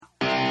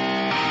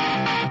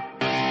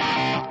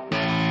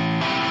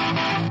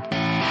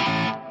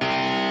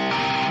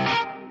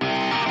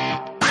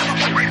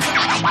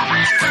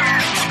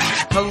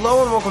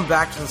and welcome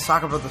back to the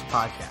Soccer Brothers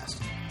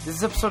podcast. This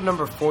is episode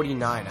number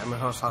 49. I'm your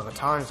host,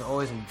 Hagatar, and as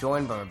always, I'm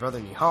joined by my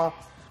brother, Nihal.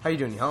 How you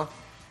doing, Nihal?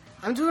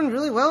 I'm doing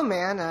really well,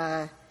 man.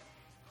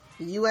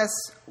 The U.S.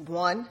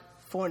 won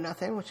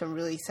 4-0, which I'm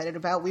really excited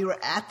about. We were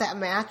at that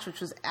match, which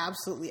was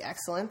absolutely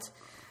excellent.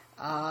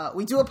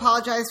 We do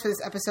apologize for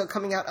this episode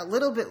coming out a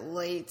little bit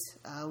late.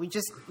 We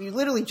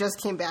literally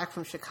just came back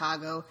from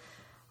Chicago.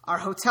 Our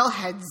hotel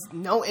had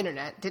no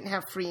internet, didn't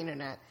have free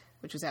internet,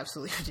 which was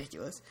absolutely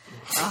ridiculous.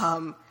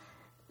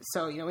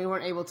 So, we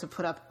weren't able to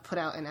put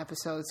out an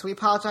episode. So we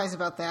apologize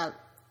about that.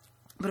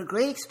 But a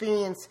great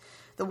experience.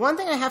 The one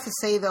thing I have to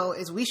say, though,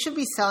 is we should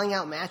be selling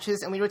out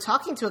matches. And we were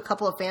talking to a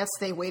couple of fans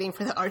today waiting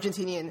for the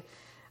Argentine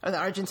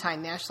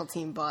national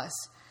team bus,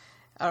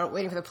 or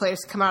waiting for the players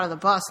to come out of the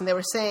bus. And they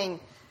were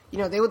saying,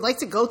 they would like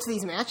to go to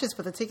these matches,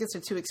 but the tickets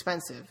are too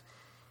expensive.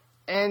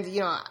 And,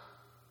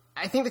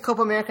 I think the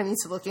Copa America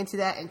needs to look into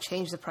that and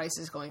change the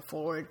prices going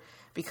forward,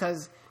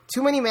 because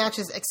too many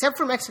matches, except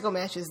for Mexico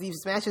matches,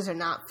 these matches are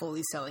not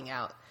fully selling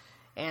out.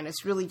 And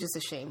it's really just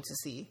a shame to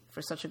see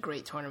for such a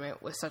great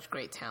tournament with such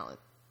great talent.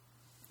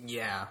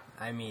 Yeah,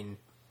 I mean,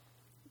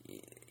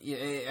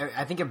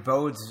 I think it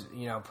bodes,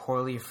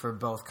 poorly for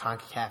both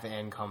CONCACAF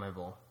and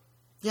CONMEBOL.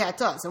 Yeah, it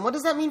does. And what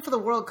does that mean for the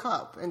World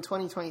Cup in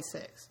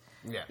 2026?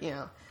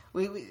 Yeah.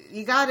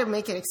 You got to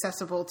make it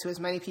accessible to as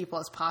many people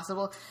as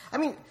possible. I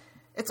mean,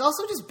 it's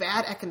also just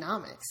bad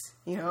economics.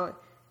 You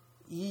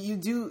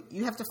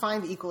have to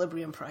find the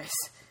equilibrium price.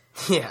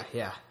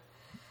 Yeah.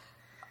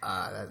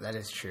 That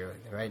is true.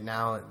 Right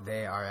now,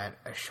 they are at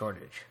a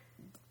shortage.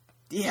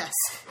 Yes.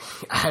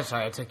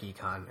 Sorry, I took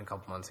econ a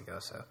couple months ago,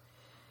 so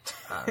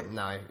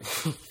now I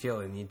feel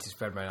the need to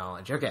spread my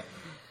knowledge. Okay.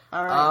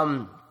 All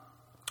right.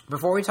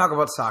 Before we talk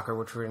about soccer,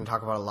 which we're going to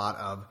talk about a lot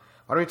of,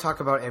 why don't we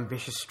talk about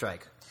Ambitious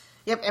Strike?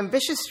 Yep,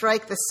 Ambitious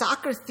Strike, the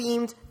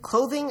soccer-themed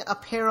clothing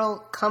apparel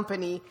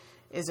company,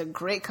 is a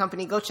great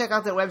company. Go check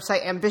out their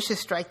website,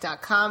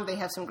 ambitiousstrike.com. They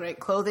have some great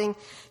clothing.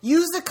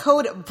 Use the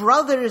code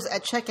BROTHERS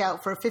at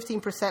checkout for a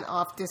 15%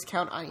 off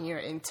discount on your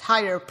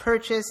entire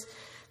purchase.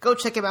 Go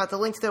check them out. The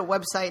link to their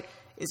website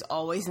is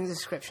always in the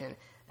description.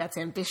 That's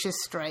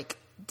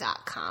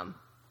ambitiousstrike.com.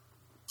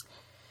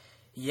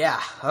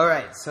 Yeah, all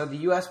right. So the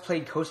U.S.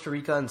 played Costa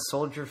Rica on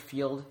Soldier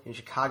Field in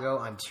Chicago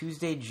on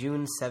Tuesday,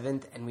 June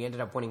 7th, and we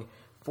ended up winning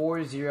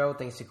 4-0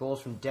 thanks to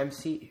goals from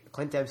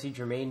Clint Dempsey,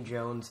 Jermaine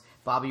Jones,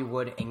 Bobby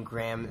Wood, and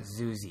Graham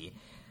Zusi.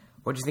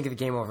 What did you think of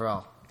the game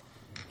overall?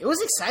 It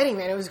was exciting,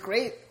 man. It was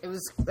great. It was,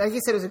 like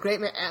you said, it was a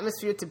great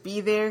atmosphere to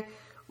be there.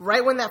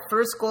 Right when that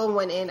first goal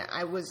went in,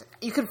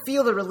 you could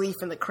feel the relief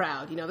in the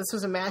crowd. This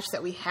was a match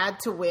that we had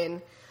to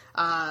win.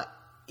 Let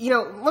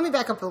me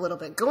back up a little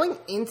bit. Going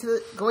into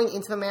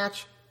the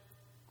match,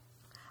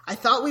 I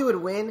thought we would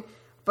win,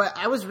 but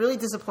I was really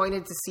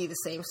disappointed to see the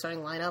same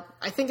starting lineup.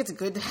 I think it's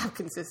good to have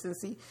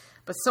consistency,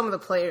 but some of the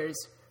players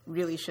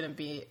really shouldn't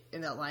be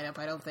in that lineup,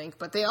 I don't think.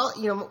 But they all,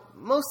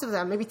 most of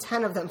them, maybe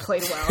 10 of them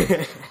played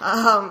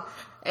well.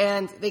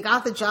 And they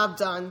got the job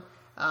done.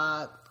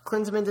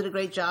 Klinsmann did a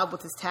great job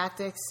with his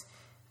tactics,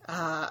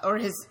 or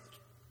his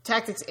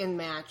tactics in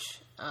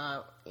match,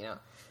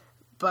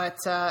 But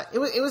it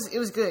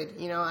was good.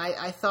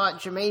 I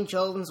thought Jermaine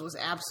Jones was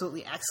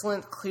absolutely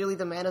excellent. Clearly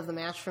the man of the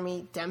match for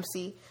me.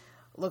 Dempsey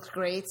looked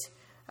great.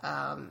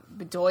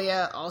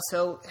 Bedoya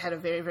also had a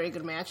very, very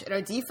good match. And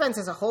our defense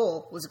as a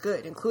whole was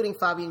good, including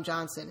Fabian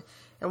Johnson.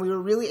 And we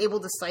were really able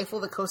to stifle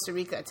the Costa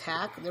Rica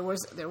attack. There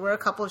were a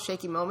couple of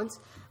shaky moments,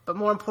 but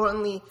more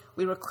importantly,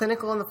 we were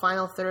clinical in the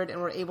final third and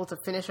were able to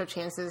finish our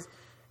chances.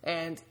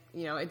 And,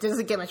 it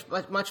doesn't get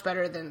much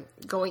better than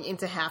going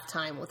into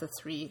halftime with a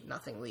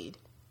 3-0 lead.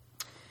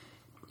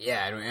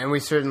 Yeah, and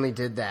we certainly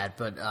did that.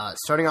 But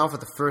starting off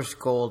with the first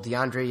goal,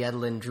 DeAndre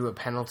Yedlin drew a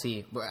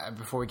penalty.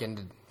 Before we get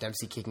into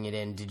Dempsey kicking it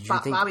in, did you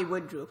think... Bobby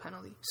Wood drew a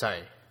penalty.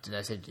 Sorry, did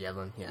I say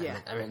Yedlin? Yeah.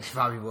 I mean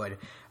Bobby Wood.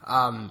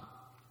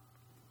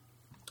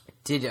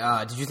 Did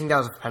you think that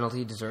was a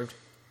penalty deserved?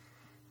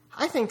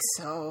 I think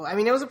so. I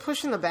mean, it was a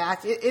push in the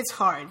back. It's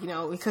hard,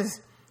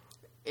 because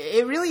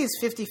it really is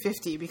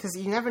 50-50, because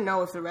you never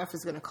know if the ref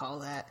is going to call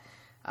that.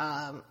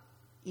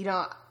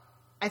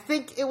 I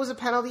think it was a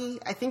penalty.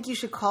 I think you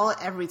should call it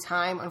every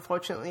time.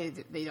 Unfortunately,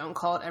 they don't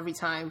call it every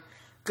time.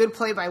 Good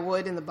play by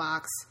Wood in the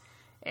box,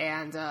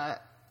 and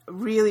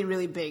really,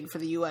 really big for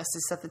the U.S. to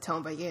set the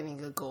tone by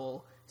getting a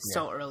goal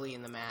so early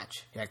in the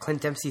match. Yeah,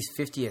 Clint Dempsey's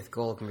 50th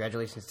goal.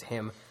 Congratulations to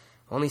him.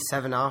 Only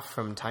 7 off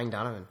from tying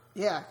Donovan.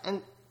 Yeah,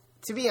 and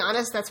to be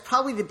honest, that's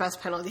probably the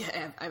best penalty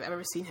I've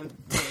ever seen him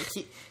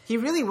take. He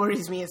really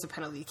worries me as a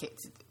penalty kick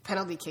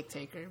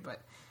taker,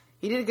 but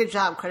he did a good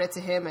job. Credit to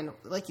him, and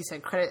like you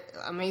said,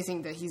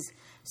 amazing that he's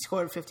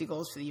scored 50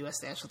 goals for the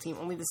U.S. national team.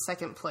 Only the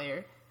second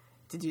player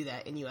to do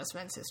that in U.S.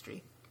 men's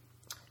history.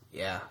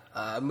 Yeah.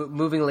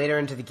 Moving later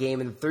into the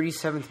game, in the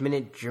 37th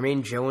minute,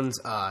 Jermaine Jones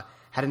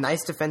had a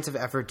nice defensive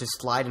effort to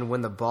slide and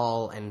win the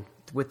ball, and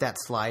with that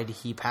slide,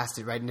 he passed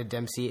it right into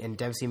Dempsey, and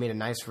Dempsey made a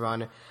nice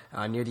run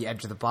near the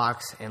edge of the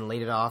box and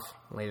laid it off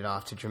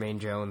to Jermaine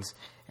Jones,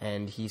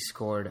 and he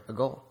scored a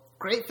goal.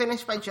 great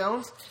finish by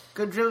Jones.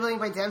 Good dribbling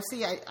by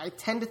Dempsey. I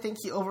tend to think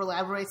he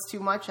over-elaborates too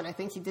much, and I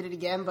think he did it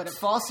again. But it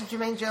falls to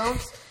Jermaine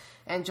Jones,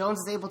 and Jones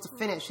is able to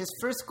finish his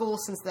first goal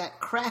since that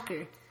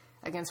cracker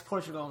against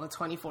Portugal in the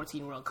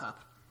 2014 World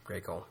Cup.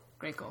 Great goal.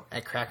 Great goal.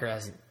 That cracker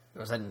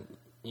was that an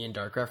Ian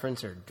Dark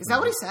reference? Or is that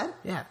what he said?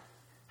 Yeah.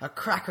 A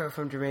cracker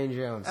from Jermaine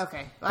Jones.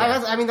 Okay. Well,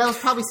 yeah. that was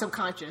probably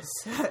subconscious.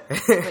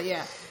 But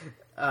yeah.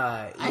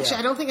 Actually, yeah.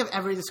 I don't think I've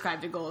ever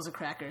described a goal as a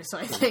cracker, so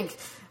I think...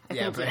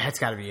 But that's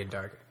got to be Ian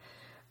Dark.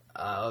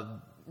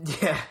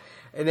 Yeah.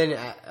 And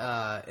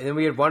then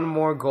we had one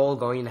more goal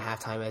going into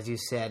halftime, as you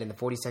said. In the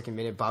 42nd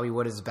minute, Bobby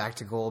Wood is back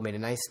to goal, made a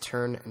nice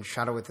turn, and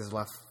shot it with his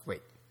left...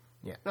 Wait.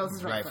 Yeah. No, it's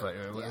his right foot.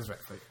 It was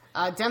right foot.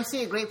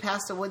 Dempsey, a great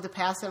pass to Wood to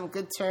pass him.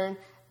 Good turn.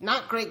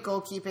 Not great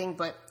goalkeeping,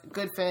 but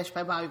good finish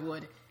by Bobby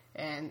Wood.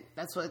 And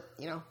that's what,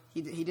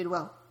 he did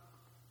well.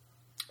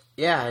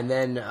 Yeah, and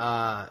then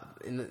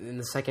in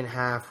the second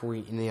half,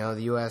 the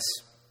U.S.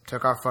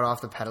 took our foot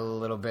off the pedal a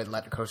little bit,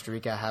 let Costa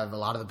Rica have a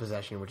lot of the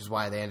possession, which is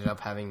why they ended up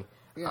having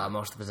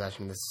most of the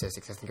possession in the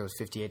statistics. I think it was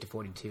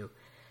 58-42.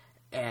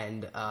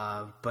 And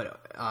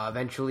but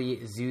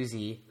eventually,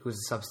 Zuzi, who's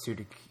a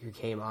substitute who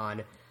came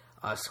on,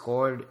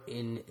 scored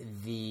in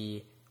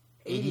the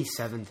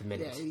 87th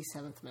minute. Yeah,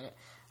 87th minute.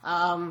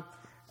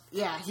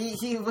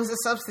 He was a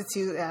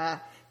substitute.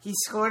 He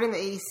scored in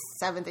the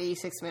 87th,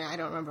 86th minute. I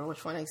don't remember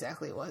which one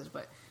exactly it was,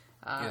 but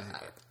a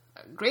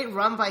great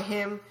run by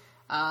him.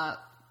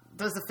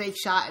 Does the fake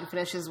shot and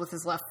finishes with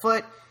his left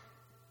foot.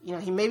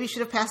 He maybe should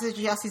have passed it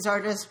to Giassi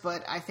Zardes,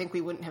 but I think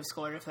we wouldn't have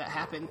scored if that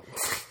happened.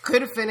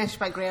 Good finish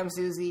by Graham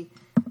Zuzi.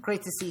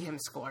 Great to see him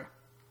score.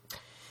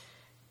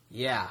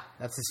 Yeah,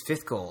 that's his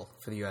 5th goal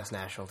for the U.S.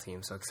 national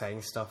team, so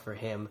exciting stuff for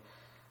him.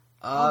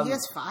 He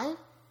has 5?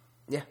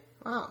 Yeah.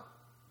 Wow.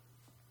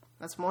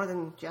 That's more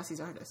than Giassi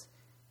Zardes.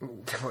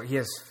 He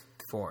has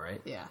 4,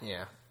 right? Yeah.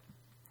 Yeah.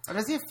 Or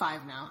does he have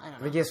 5 now? I don't know.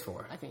 I think he has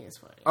 4. I think he has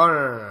 4. Yeah. Oh,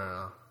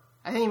 no.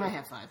 I think he might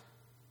have 5.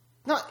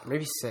 No.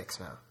 Maybe 6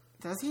 now.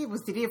 Does he?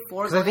 Did he have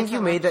 4? Because I think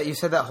you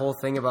said that whole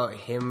thing about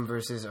him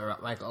versus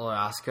Michael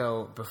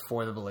Orozco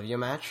before the Bolivia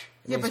match.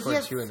 Yeah, but he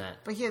had 2 in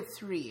that. But he had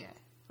 3,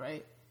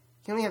 right?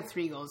 He only had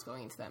 3 goals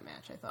going into that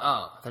match, I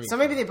thought. Oh. So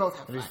maybe they both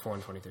have 5. It was 4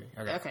 and 23.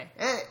 Okay.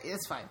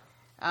 It's fine.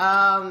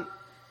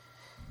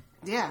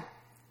 Yeah.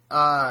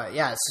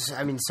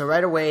 So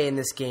right away in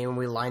this game,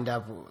 we lined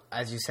up,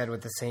 as you said,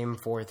 with the same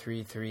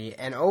 4-3-3.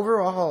 And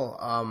overall,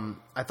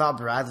 I thought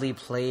Bradley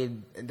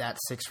played that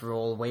 6th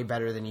role way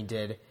better than he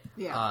did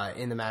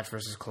in the match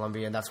versus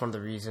Colombia. And that's one of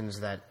the reasons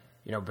that,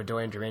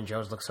 Bedoya and Jermaine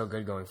Jones look so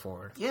good going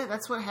forward. Yeah,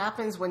 that's what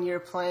happens when you're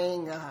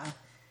playing...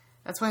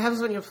 that's what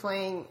happens when you're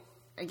playing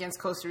against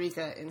Costa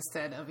Rica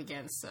instead of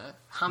against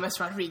James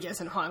Rodriguez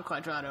and Juan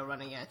Cuadrado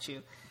running at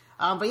you.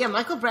 But yeah,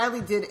 Michael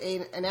Bradley did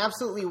an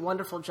absolutely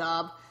wonderful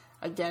job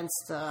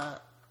against the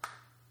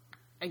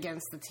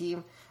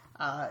team.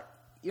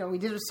 We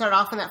did start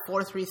off in that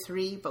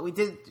 4-3-3, but we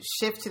did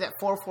shift to that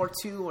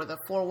 4-4-2 or the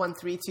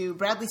 4-1-3-2.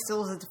 Bradley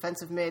still was a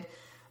defensive mid.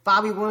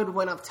 Bobby Wood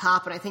went up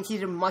top, and I think he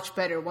did much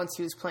better once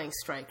he was playing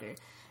striker.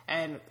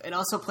 And it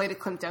also played to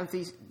Clint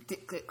Dempsey's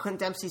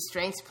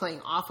strengths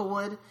playing off of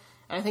Wood.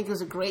 And I think it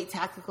was a great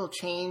tactical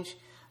change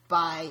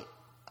by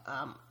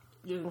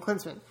Jurgen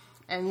Klinsmann.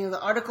 And, the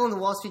article in the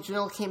Wall Street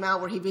Journal came out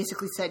where he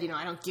basically said,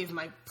 I don't give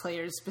my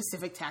players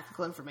specific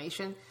tactical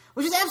information,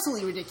 which is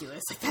absolutely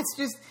ridiculous. Like, that's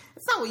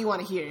not what you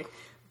want to hear.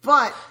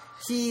 But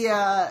he did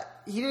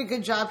a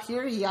good job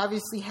here. He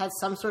obviously had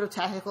some sort of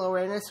tactical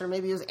awareness, or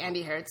maybe it was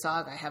Andy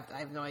Herzog. I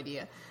have no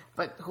idea.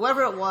 But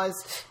whoever it was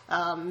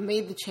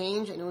made the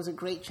change, and it was a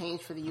great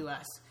change for the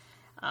U.S.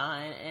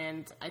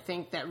 And I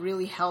think that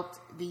really helped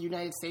the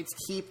United States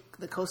keep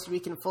the Costa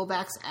Rican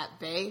fullbacks at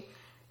bay,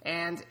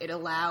 and it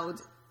allowed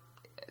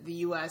the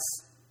U.S.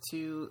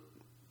 to,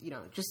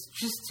 just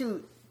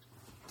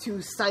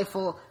to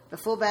stifle the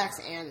fullbacks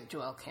and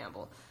Joel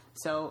Campbell.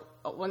 So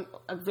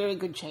a very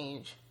good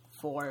change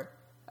for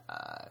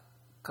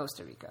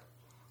Costa Rica,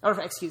 or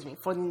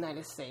for the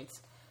United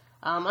States.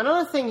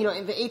 Another thing,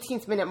 in the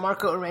 18th minute,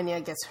 Marco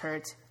Urenia gets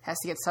hurt, has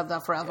to get subbed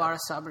out for Alvaro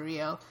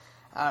Saborio.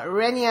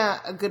 Urenia,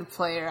 a good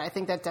player. I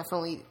think that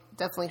definitely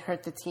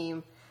hurt the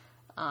team.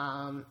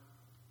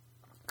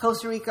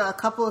 Costa Rica, a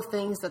couple of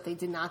things that they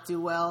did not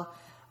do well.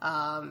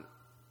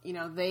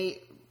 They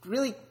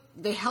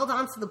held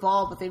on to the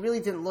ball, but they really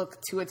didn't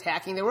look too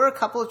attacking. There were a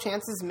couple of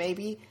chances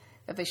maybe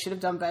that they should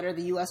have done better.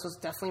 The U.S. was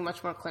definitely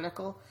much more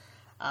clinical,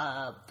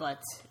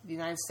 but the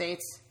United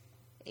States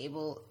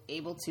able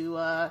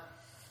to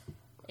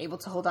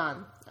hold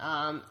on.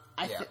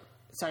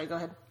 Sorry, go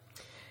ahead.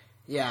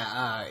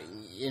 Yeah,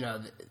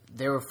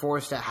 they were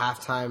forced at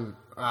halftime.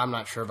 I'm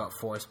not sure about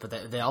forced,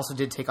 but they also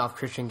did take off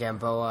Christian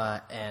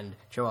Gamboa and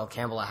Joel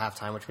Campbell at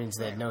halftime, which means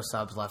they had no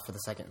subs left for the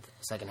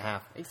second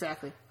half.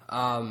 Exactly.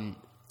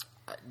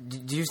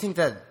 Do you think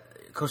that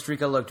Costa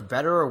Rica looked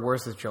better or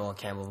worse with Joel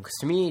Campbell? Because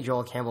to me,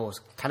 Joel Campbell was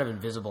kind of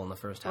invisible in the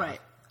first half. Right.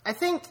 I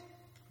think...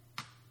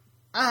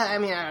 I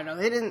don't know.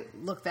 They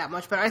didn't look that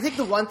much better. I think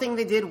the one thing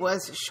they did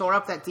was shore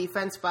up that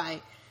defense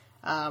by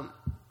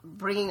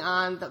bringing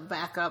on the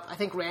backup. I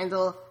think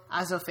Randall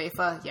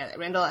Azofeifa,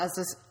 Randall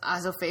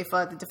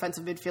Azofeifa, the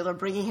defensive midfielder,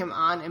 bringing him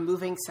on and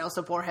moving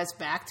Celso Borges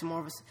back to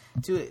more of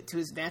to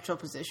his natural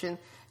position.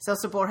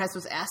 Celso Borges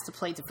was asked to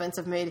play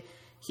defensive mid.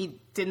 He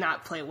did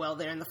not play well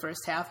there in the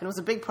first half, and it was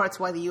a big part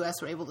to why the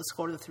U.S. were able to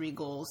score the 3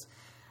 goals.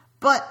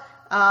 But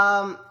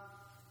sorry,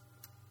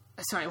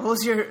 what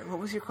was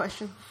your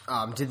question?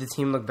 Did the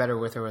team look better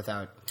with or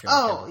without Joel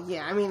Campbell?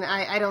 Yeah. I mean,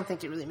 I don't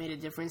think it really made a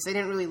difference. They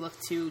didn't really look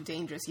too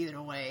dangerous either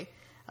way.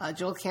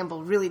 Joel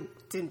Campbell really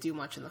didn't do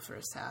much in the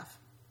first half.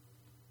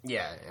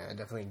 Yeah, I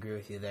definitely agree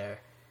with you there.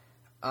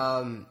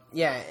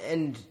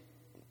 And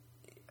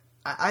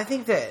I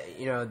think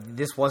that,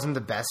 this wasn't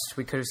the best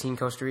we could have seen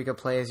Costa Rica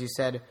play, as you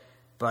said,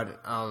 but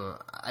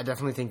I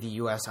definitely think the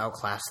U.S.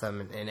 outclassed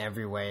them in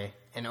every way.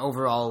 And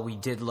overall, we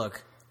did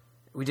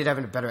have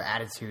a better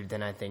attitude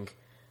than I think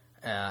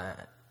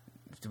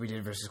we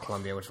did versus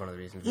Colombia, which is one of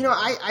the reasons.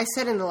 I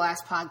said in the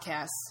last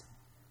podcast,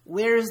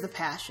 where is the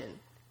passion?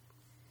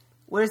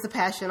 Where's the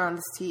passion on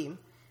this team?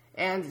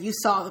 And you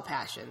saw the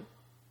passion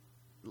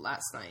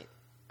last night,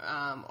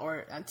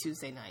 or on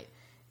Tuesday night.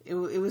 It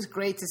was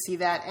great to see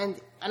that. And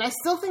I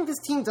still think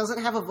this team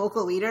doesn't have a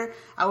vocal leader.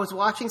 I was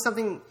watching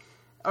something,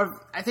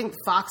 or I think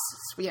Fox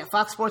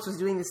Sports was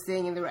doing this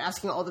thing, and they were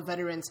asking all the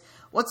veterans,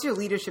 what's your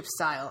leadership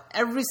style?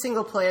 Every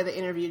single player they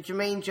interviewed,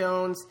 Jermaine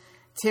Jones,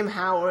 Tim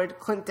Howard,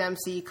 Clint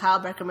Dempsey, Kyle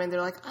Beckerman,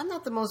 they're like, I'm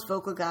not the most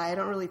vocal guy. I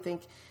don't really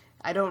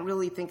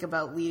think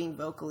about leading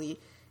vocally.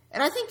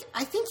 And I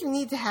think you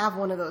need to have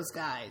one of those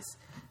guys.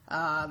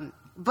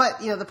 But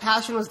the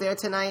passion was there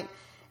tonight,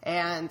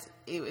 and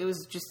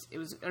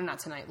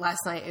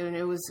last night, and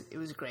it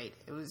was great.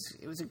 It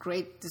was a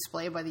great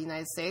display by the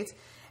United States,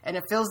 and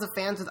it fills the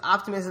fans with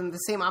optimism, the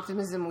same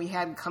optimism we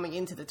had coming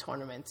into the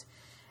tournament,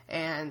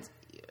 and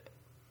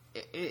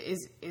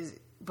it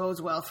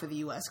bodes well for the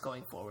U.S.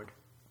 going forward.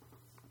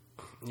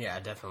 Yeah,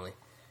 definitely.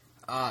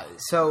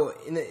 So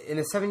in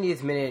the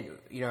 70th minute,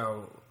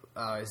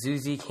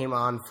 Zuzi came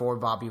on for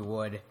Bobby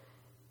Wood,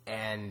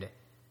 and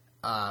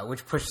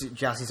which pushed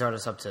Gyasi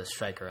Zardes up to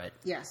striker, right?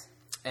 Yes.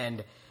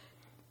 And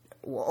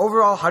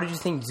overall, how did you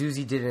think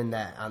Zuzi did in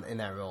that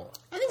role?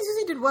 I think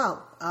Zuzi did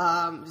well.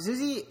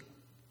 Zuzi,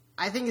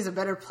 I think, is a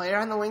better player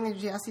on the wing than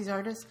Gyasi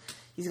Zardes.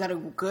 He's got a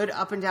good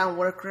up and down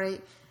work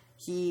rate.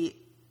 He's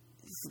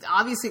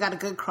obviously got a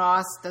good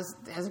cross.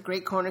 Has a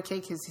great corner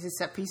kick. His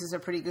set pieces are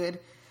pretty good.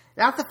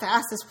 Not the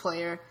fastest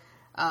player.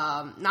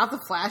 Not the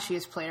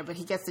flashiest player, but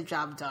he gets the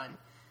job done.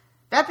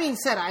 That being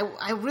said,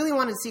 I really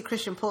wanted to see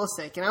Christian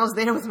Pulisic, and I was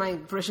there with my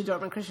Borussia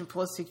Dortmund Christian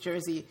Pulisic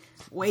jersey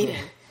waiting.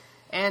 Yeah.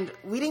 And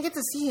we didn't get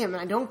to see him,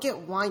 and I don't get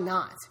why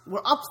not.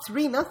 We're up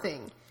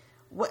 3-0.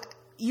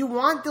 You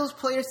want those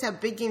players to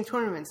have big game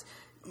tournaments.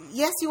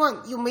 Yes,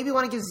 you maybe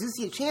want to give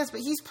Zuzi a chance,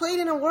 but he's played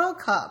in a World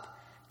Cup.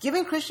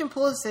 Giving Christian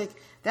Pulisic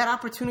that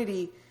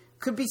opportunity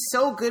could be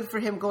so good for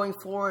him going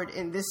forward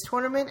in this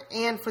tournament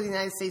and for the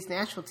United States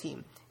national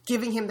team,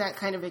 giving him that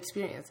kind of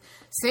experience.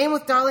 Same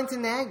with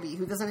Darlington Nagbe,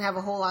 who doesn't have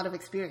a whole lot of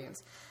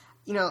experience.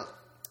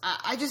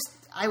 I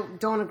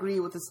don't agree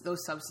with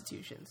those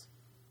substitutions.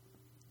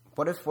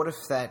 What if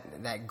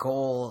that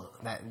goal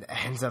that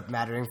ends up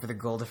mattering for the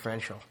goal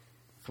differential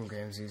from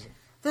Graham Zuzi?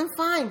 Then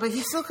fine, but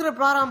he still could have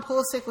brought on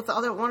Pulisic with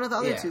one of the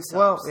other two subs.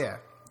 Well, yeah.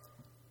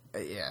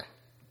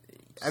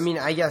 I mean,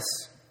 I guess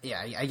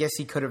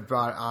he could have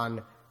brought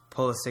on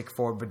Pulisic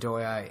for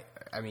Bedoya.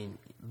 I mean,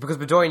 because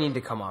Bedoya needed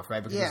to come off,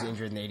 right? Because he was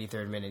injured in the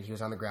 83rd minute. He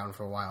was on the ground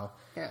for a while.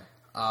 Yeah.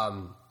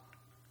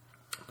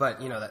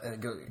 But,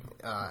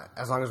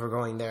 as long as we're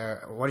going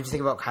there, what did you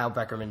think about Kyle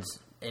Beckerman's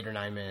 8 or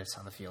 9 minutes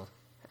on the field?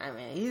 I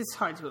mean, it's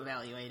hard to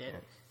evaluate it.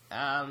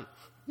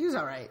 He was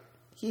all right.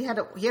 He had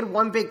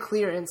one big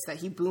clearance that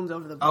he boomed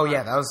over the bar. Oh,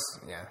 yeah, that was...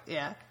 Yeah.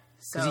 Yeah.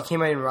 Because he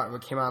came on right on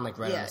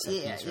the set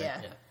piece, right?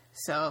 Yeah.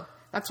 So,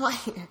 that's why...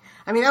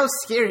 I mean, that was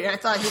scary. I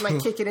thought he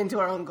might kick it into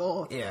our own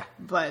goal. Yeah.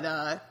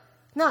 But,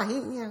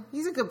 no,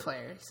 he's a good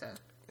player. So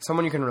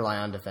someone you can rely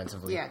on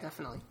defensively. Yeah,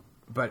 definitely.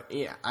 But,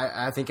 yeah,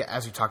 I think,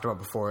 as we talked about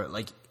before,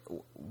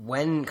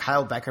 when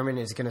Kyle Beckerman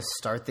is going to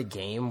start the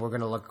game, we're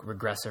going to look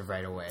regressive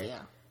right away.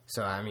 Yeah.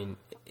 So, I mean,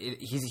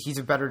 he's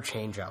a better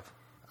change-up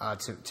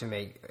to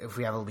make if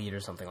we have a lead or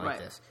something like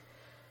this.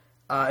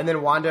 And then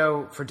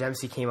Wando for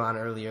Dempsey came on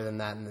earlier than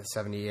that in the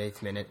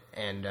 78th minute.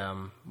 And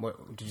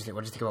what did you think?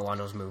 What did you think about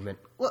Wando's movement?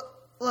 Well,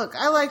 look,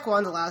 I like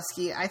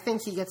Wondolowski. I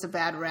think he gets a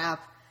bad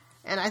rap.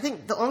 And I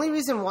think the only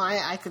reason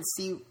why I could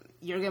see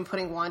Jurgen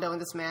putting Wando in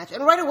this match,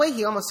 and right away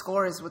he almost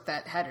scores with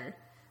that header.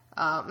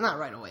 Not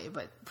right away,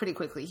 but pretty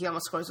quickly. He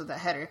almost scores with that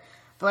header.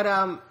 But,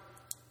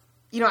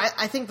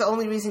 I think the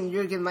only reason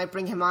Jurgen might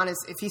bring him on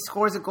is if he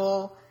scores a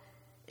goal,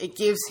 it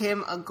gives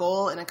him a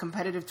goal in a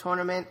competitive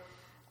tournament.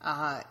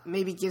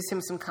 Maybe gives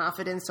him some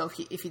confidence. So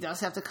if he does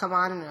have to come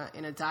on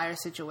in a dire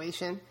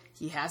situation,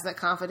 he has that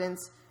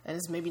confidence and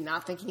is maybe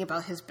not thinking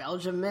about his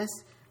Belgium miss,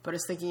 but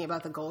is thinking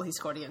about the goal he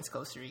scored against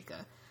Costa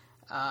Rica.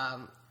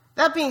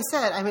 That being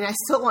said, I mean, I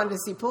still wanted to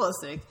see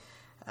Pulisic.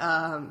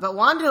 But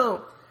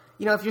Wando,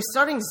 if you're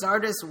starting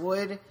Zardes,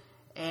 Wood,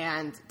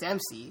 and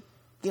Dempsey,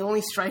 the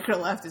only striker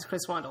left is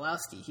Chris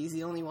Wondolowski. He's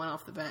the only one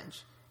off the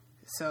bench.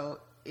 So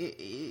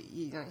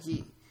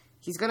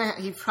he's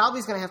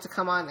probably going to have to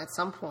come on at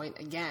some point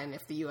again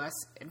if the U.S.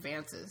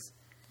 advances.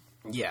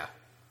 Yeah.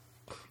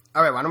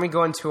 All right, why don't we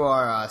go into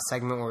our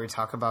segment where we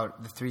talk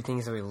about the 3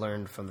 things that we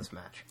learned from this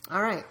match.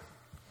 All right.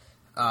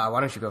 Why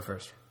don't you go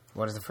first?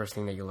 What is the first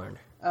thing that you learned?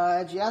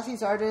 Giassi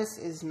Zardes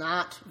is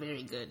not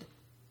very good.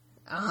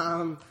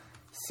 I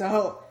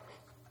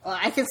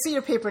can see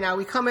your paper now.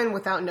 We come in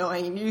without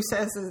knowing, and yours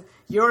is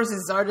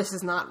Zardes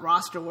is not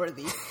roster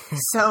worthy.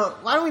 So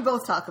why don't we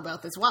both talk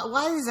about this?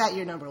 Why is that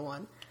your number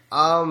 1?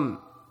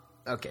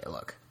 Okay,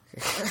 look.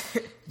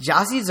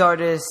 Giassi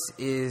Zardes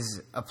is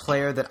a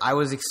player that I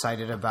was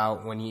excited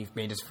about when he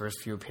made his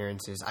first few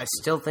appearances. I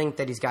still think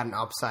that he's got an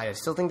upside. I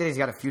still think that he's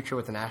got a future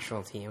with the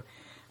national team.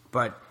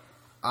 But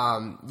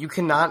you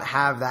cannot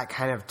have that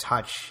kind of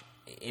touch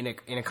in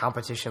a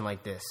competition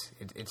like this.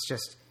 It's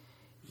just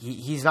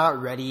he's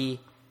not ready.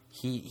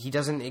 He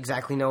doesn't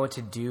exactly know what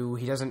to do.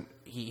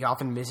 He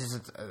often misses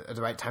it at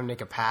the right time to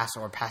make a pass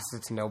or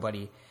passes it to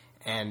nobody.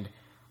 And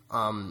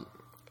I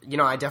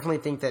definitely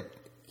think that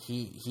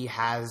he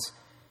has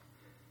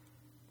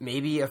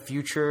maybe a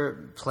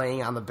future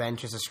playing on the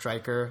bench as a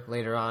striker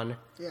later on.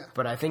 Yeah.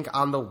 But I think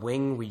on the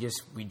wing we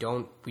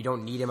don't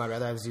need him. I'd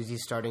rather have Zuzi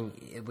starting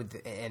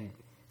and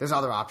there's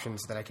other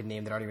options that I could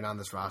name that aren't even on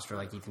this roster,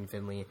 like Ethan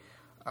Finley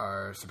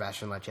or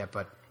Sebastian Lecce.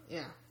 But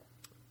yeah,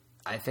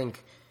 I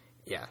think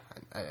he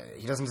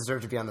doesn't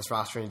deserve to be on this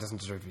roster, and he doesn't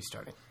deserve to be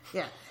starting.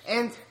 Yeah,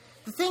 and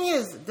the thing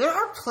is, there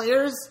are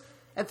players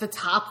at the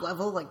top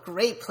level, like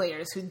great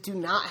players, who do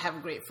not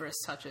have great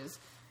first touches.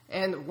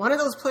 And one of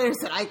those players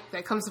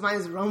that comes to mind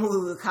is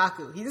Romelu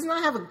Lukaku. He does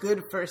not have a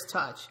good first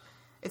touch.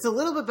 It's a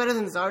little bit better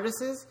than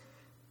Zardes's,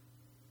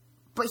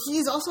 but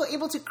he's also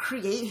able to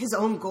create his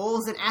own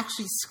goals and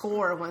actually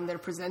score when they're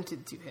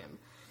presented to him.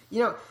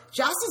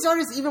 Giassi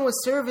Zardes, even with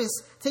service,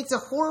 takes a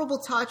horrible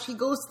touch. He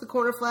goes to the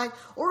corner flag,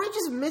 or he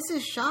just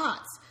misses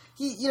shots.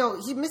 He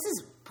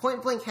misses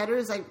point-blank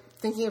headers, like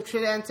thinking of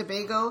Trinidad and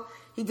Tobago.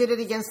 He did it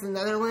against the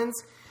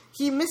Netherlands.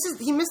 He missed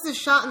a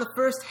shot in the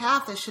first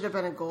half that should have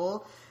been a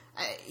goal.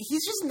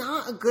 He's just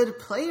not a good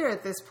player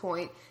at this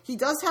point. He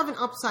does have an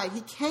upside.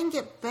 He can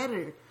get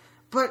better.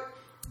 But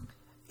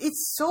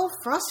it's so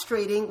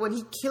frustrating when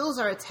he kills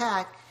our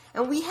attack,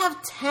 and we have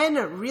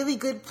 10 really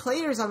good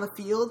players on the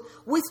field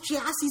with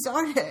Giassi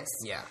Zardes.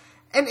 Yeah.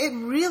 And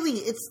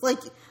it's like,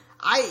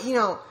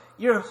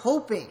 you're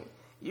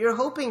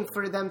hoping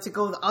for them to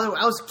go the other way.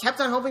 I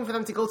kept on hoping for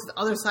them to go to the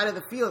other side of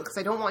the field because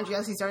I don't want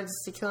Giassi Zardes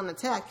to kill an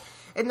attack.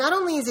 And not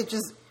only is it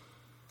just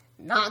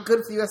not good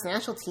for the U.S.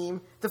 national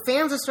team, the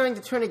fans are starting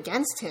to turn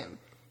against him.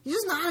 He's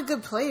just not a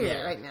good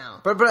player right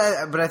now. But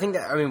I think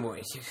that,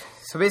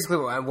 so basically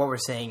what we're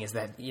saying is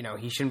that,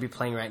 he shouldn't be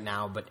playing right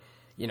now, but,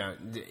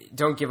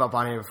 don't give up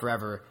on him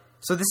forever.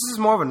 So this is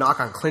more of a knock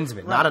on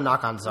Klinsmann, not a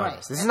knock on Zardes. Right.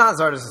 This is not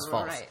Zardes'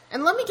 fault. Right.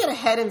 And let me get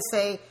ahead and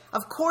say,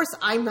 of course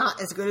I'm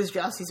not as good as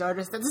Giassi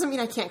Zardes. That doesn't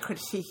mean I can't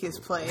critique his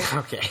play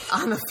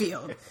on the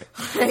field.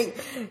 Right?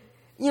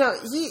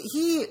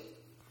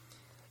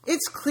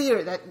 It's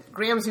clear that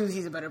Graham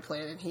Zuzi's a better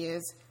player than he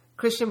is.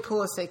 Christian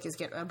Pulisic is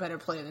a better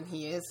player than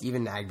he is.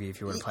 Even Nagbe, if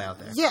you were to play out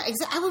there. Yeah,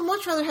 exactly. I would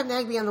much rather have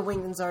Nagbe on the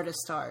wing than Zardes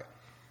start.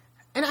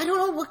 And I don't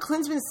know what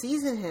Klinsmann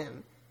sees in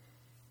him.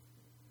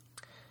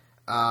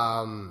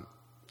 I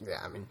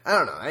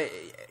don't know.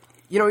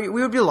 We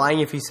would be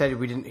lying if he said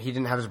he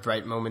didn't have his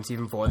bright moments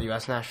even for the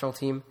U.S. national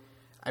team.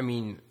 I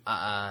don't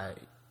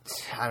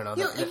know. And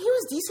he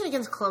was decent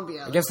against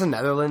Colombia. Against the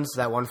Netherlands,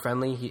 that one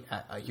friendly, he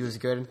was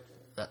good,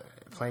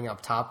 playing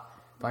up top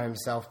by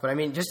himself. But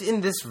just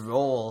in this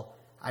role,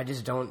 I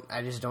just don't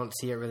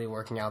see it really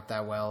working out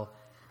that well.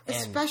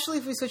 Especially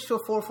if we switch to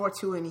a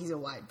 4-4-2 and he's a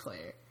wide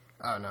player.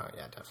 Oh no,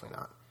 yeah, definitely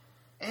not.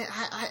 And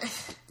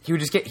He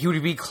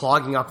would be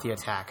clogging up the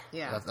attack.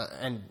 Yeah.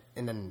 And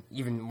then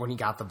even when he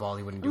got the ball,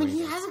 he wouldn't do anything.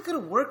 He has a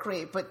good work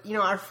rate, but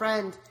our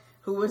friend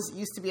who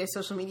used to be a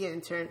social media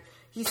intern,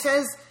 he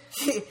says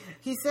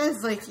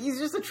like he's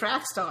just a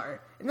track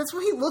star, and that's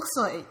what he looks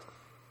like.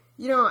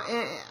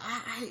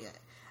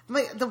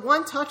 The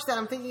one touch that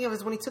I'm thinking of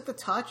is when he took the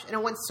touch and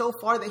it went so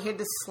far that he had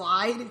to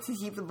slide to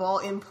keep the ball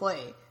in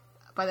play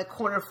by the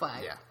corner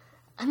flag. Yeah.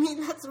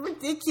 That's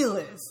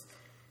ridiculous.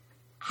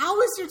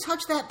 How is your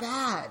touch that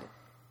bad?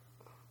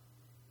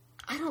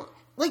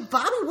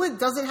 Bobby Wood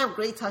doesn't have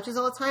great touches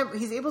all the time, but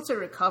he's able to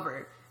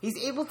recover. He's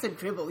able to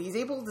dribble. He's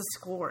able to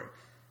score.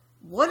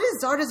 What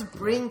does Zardes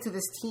bring to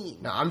this team?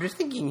 No, I'm just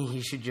thinking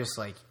he should just,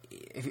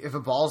 if a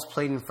ball's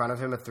played in front of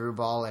him, a through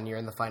ball, and you're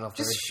in the final third.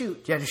 Just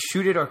shoot. Yeah, just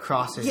shoot it or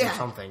cross it or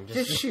something.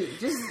 Just shoot.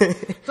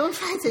 Don't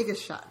try to take a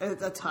shot,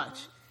 a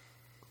touch.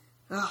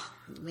 Oh,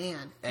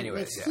 man.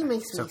 Anyways, he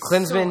makes me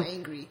Klinsmann, so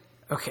angry.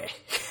 Okay.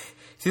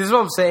 See, this is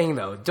what I'm saying,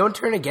 though. Don't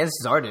turn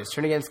against Zardes.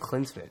 Turn against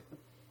Klinsmann.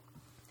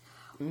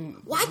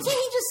 Why can't he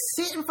just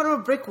sit in front of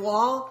a brick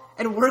wall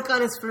and work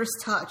on his first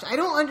touch? I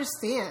don't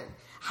understand.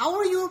 How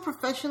are you a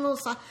professional?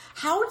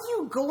 How do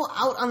you go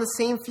out on the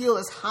same field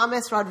as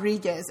James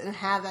Rodriguez and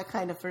have that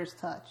kind of first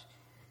touch?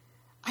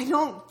 I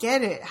don't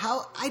get it.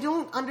 I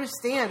don't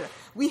understand.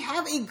 We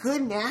have a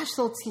good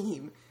national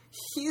team.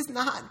 He's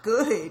not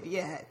good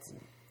yet.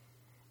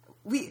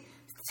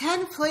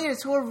 10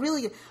 players who are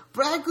really good.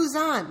 Brad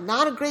Guzan,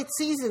 not a great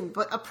season,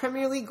 but a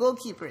Premier League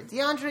goalkeeper.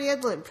 DeAndre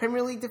Edlin,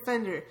 Premier League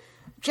defender.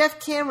 Jeff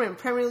Cameron,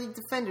 Premier League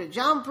defender.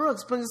 John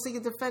Brooks,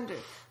 Bundesliga defender.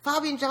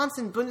 Fabian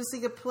Johnson,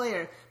 Bundesliga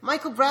player.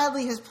 Michael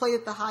Bradley has played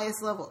at the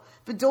highest level.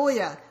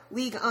 Bedoya,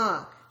 Ligue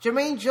 1.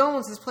 Jermaine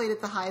Jones has played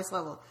at the highest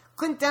level.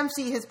 Clint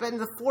Dempsey has been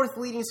the 4th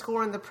leading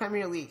scorer in the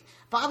Premier League.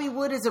 Bobby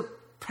Wood is a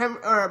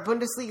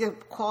Bundesliga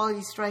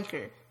quality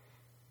striker.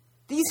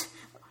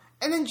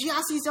 And then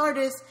Giassi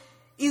Zardes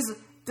is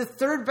the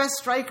 3rd best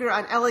striker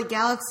on LA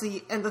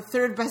Galaxy and the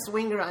 3rd best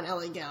winger on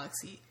LA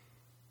Galaxy.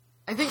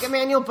 I think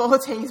Emmanuel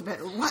Boateng is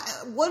better. What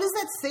does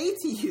that say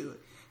to you?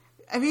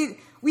 I mean,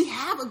 we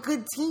have a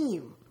good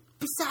team.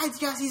 Besides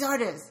Giassi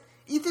Zardes.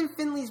 Ethan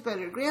Finley's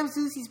better. Graham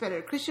Zusi's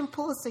better. Christian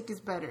Pulisic is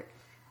better.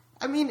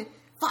 I mean,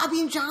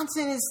 Fabian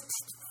Johnson is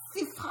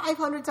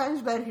 500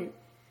 times better.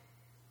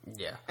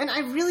 Yeah. And I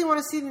really want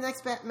to see the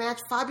next match.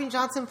 Fabian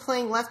Johnson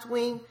playing left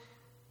wing.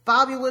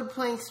 Bobby Wood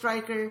playing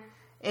striker.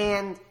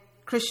 And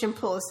Christian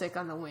Pulisic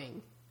on the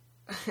wing.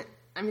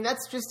 I mean,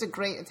 that's just a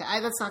great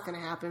attack. That's not going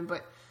to happen,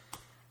 but...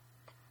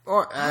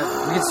 Or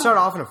we could start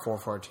off in a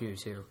 4-4-2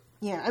 too.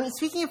 Yeah, I mean,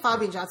 speaking of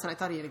Fabian Johnson, I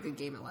thought he had a good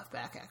game at left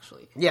back,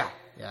 actually. Yeah.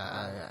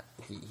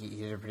 He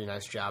did a pretty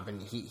nice job,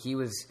 and he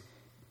was...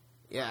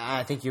 Yeah,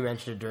 I think you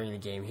mentioned it during the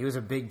game. He was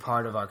a big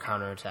part of our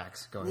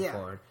counterattacks going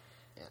forward.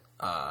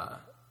 Yeah.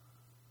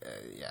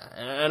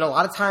 And a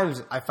lot of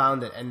times I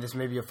found that, and this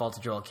may be a fault to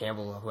Joel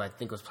Campbell, who I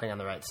think was playing on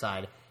the right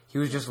side, he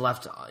was just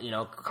left,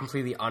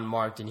 completely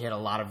unmarked, and he had a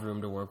lot of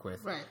room to work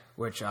with, right?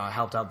 Which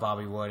helped out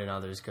Bobby Wood and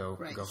others go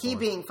He forward.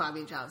 being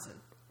Fabian Johnson.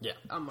 Yeah.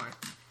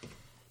 Unmarked.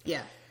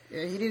 Yeah,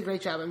 he did a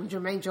great job. I mean,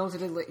 Jermaine Jones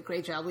did a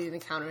great job leading the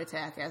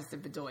counterattack, as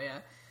did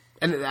Bedoya.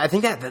 And I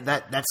think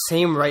that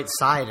same right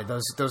side,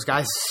 those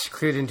guys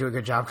cleared into a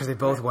good job because they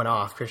both went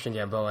off, Christian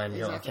Gamboa and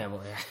Joel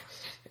Campbell. Yeah.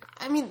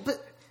 I mean,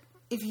 but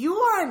if you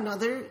are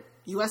another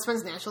U.S.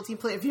 men's national team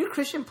player, if you're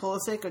Christian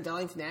Pulisic or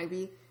Darlington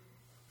Nagbe,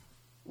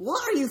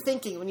 what are you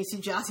thinking when you see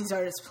Giassi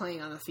Zardes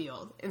playing on the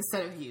field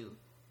instead of you?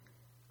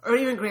 Or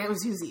even Graham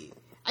Zusi?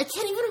 I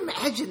can't even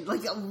imagine,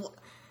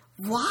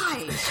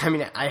 why? I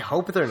mean, I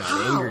hope they're not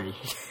angry.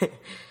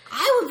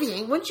 I would be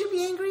angry. Wouldn't you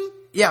be angry?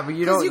 Yeah, but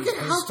you just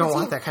help don't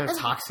want that kind of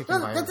toxic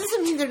environment. That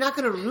doesn't mean they're not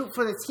going to root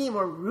for the team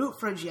or root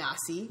for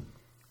Giassi,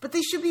 but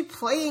they should be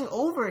playing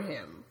over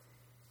him.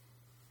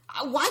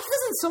 Why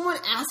doesn't someone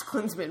ask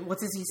Klinsmann, what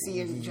does he see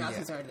in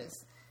Giassi Zardes?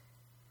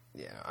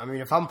 Yeah, I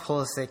mean, if I'm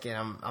Pulisic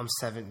and I'm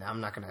 7,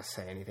 I'm not going to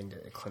say anything to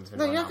Klinsmann.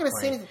 No, you're not going to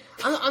say anything.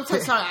 I'm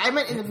sorry, I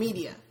meant in the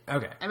media.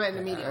 Okay. I meant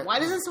in the media. Why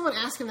doesn't someone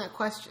ask him that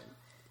question?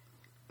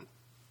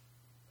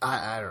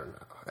 I don't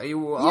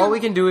know. All we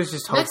can do is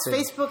just hope next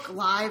Facebook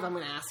Live, I'm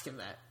going to ask him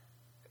that.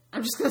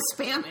 I'm just going to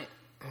spam it.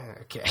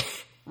 Okay.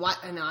 What?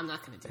 No, I'm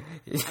not going to do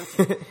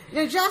it.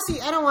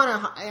 Giassi, I don't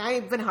want to...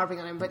 I've been harping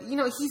on him, but,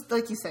 he's,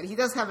 like you said, he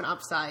does have an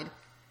upside,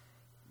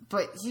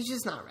 but he's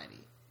just not ready.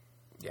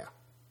 Yeah.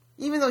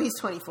 Even though he's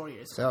 24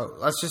 years old. So,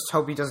 let's just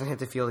hope he doesn't hit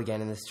the field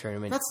again in this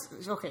tournament.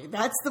 That's okay.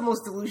 That's the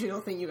most delusional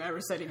thing you've ever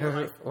said in your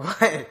life.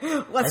 What?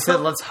 I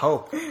said let's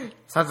hope.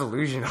 It's not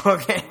delusional,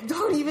 okay?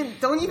 Don't even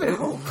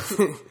hope.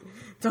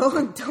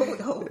 Don't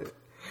hope.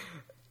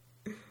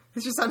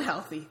 It's just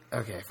unhealthy.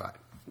 Okay, fine.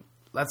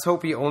 Let's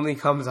hope he only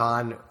comes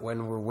on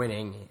when we're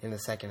winning in the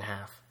second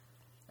half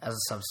as a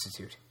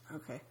substitute.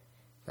 Okay.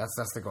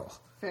 That's the goal.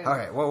 Fair All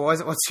right. What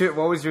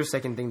was your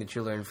second thing that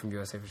you learned from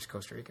USA versus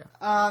Costa Rica?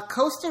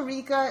 Costa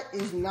Rica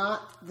is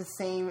not the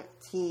same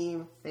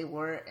team they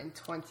were in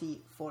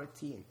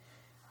 2014.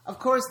 Of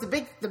course, the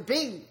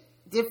big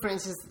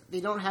difference is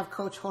they don't have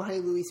Coach Jorge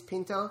Luis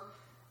Pinto.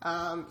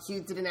 He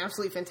did an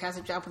absolutely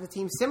fantastic job with the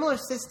team. Similar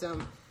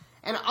system,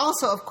 and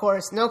also, of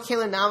course, no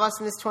Keylor Navas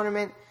in this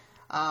tournament.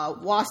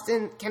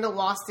 Kendall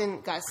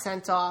Waston got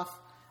sent off.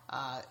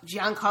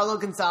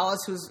 Giancarlo Gonzalez,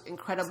 who's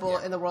incredible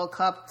in the World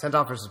Cup. Sent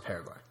off versus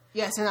Paraguay.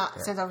 Yeah, sent off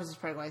versus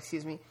Paraguay,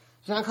 excuse me.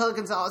 Giancarlo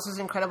Gonzalez was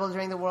incredible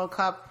during the World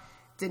Cup.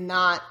 Did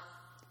not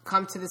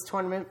come to this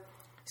tournament.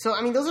 So,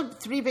 I mean, those are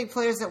 3 big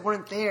players that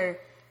weren't there.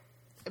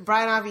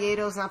 Brian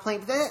Oviedo's not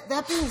playing. But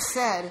that being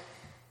said,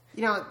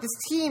 this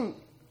team...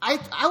 I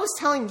was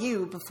telling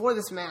you before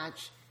this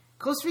match,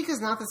 Costa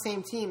Rica's not the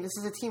same team. This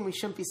is a team we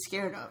shouldn't be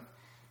scared of.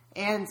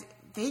 And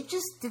they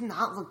just did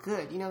not look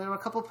good. There were a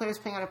couple of players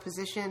playing out of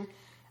position.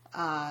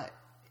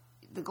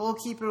 The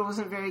goalkeeper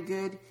wasn't very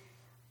good.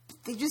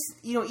 They just,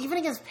 even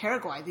against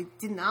Paraguay, they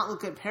did not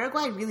look good.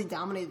 Paraguay really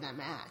dominated that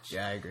match.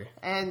 Yeah, I agree.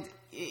 And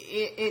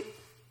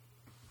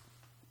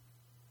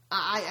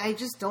I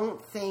just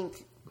don't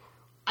think...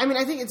 I mean,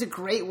 I think it's a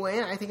great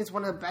win. I think it's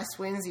one of the best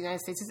wins the United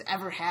States has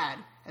ever had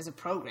as a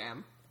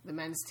program, the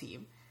men's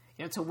team.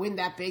 To win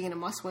that big in a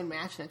must-win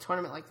match in a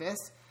tournament like this.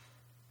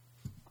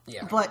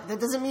 Yeah. But that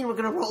doesn't mean we're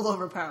going to roll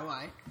over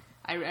Paraguay.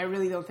 I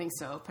really don't think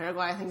so.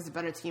 Paraguay, I think, is a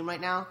better team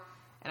right now.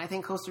 And I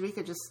think Costa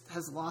Rica just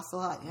has lost a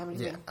lot.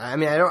 I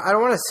mean, I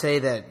don't want to say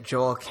that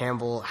Joel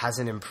Campbell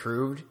hasn't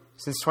improved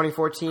since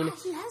 2014.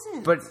 He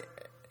hasn't. But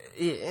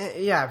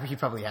Yeah, he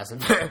probably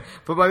hasn't.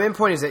 But my main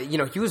point is that,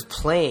 he was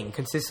playing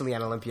consistently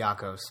on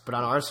Olympiacos, but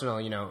on Arsenal,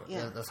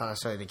 that's not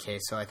necessarily the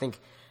case. So I think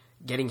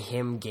getting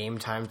him game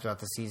time throughout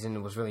the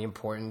season was really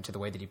important to the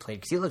way that he played,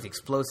 because he looked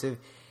explosive.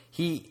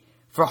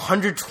 For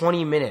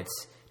 120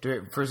 minutes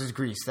versus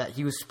Greece, that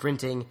he was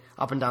sprinting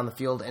up and down the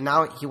field, and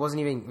now he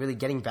wasn't even really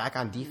getting back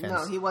on defense.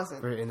 No, he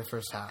wasn't. In the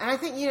first half. And I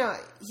think,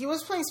 he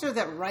was playing sort of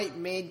that right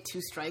mid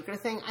two-striker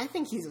thing. I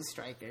think he's a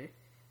striker.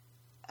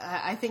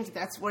 I think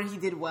that's where he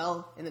did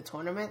well in the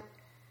tournament,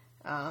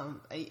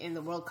 in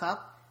the World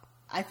Cup.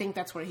 I think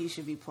that's where he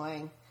should be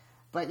playing.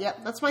 But, yeah,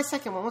 that's my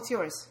second one. What's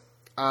yours?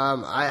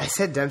 I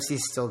said Dempsey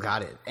still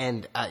got it.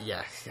 And,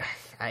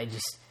 I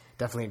just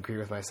definitely agree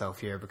with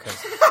myself here, because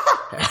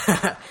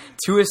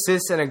 2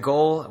 assists and a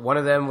goal. One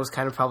of them was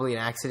kind of probably an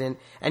accident.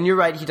 And you're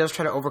right, he does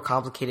try to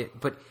overcomplicate it.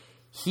 But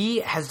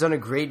he has done a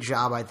great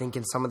job, I think,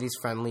 in some of these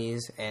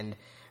friendlies and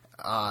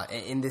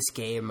in this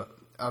game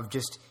of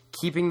just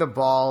keeping the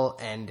ball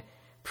and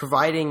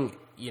providing,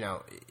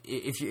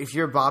 if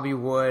you're Bobby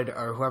Wood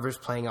or whoever's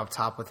playing up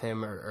top with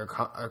him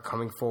or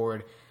coming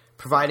forward,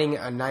 providing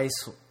a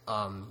nice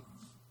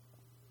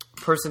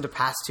person to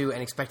pass to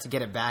and expect to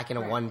get it back in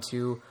a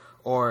 1-2,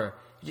 or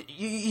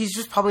he's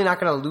just probably not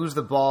going to lose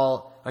the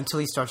ball until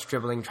he starts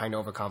dribbling, trying to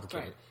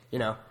overcomplicate it,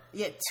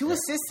 Yeah, 2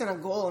 assists and a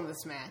goal in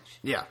this match.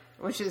 Yeah.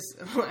 Which is,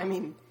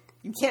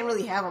 you can't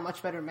really have a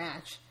much better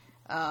match.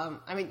 You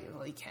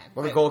can.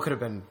 Well, the goal could have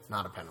been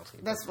not a penalty.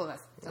 That's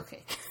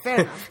okay.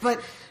 Fair enough. But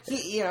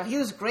he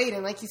was great,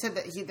 and like you said,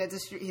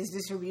 his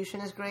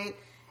distribution is great,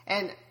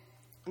 and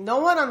no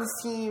one on this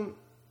team,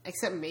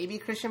 except maybe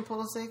Christian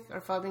Pulisic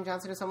or Fabian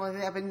Johnson or someone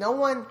like that, but no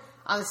one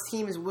on this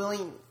team is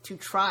willing to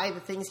try the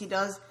things he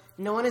does.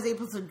 No one is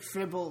able to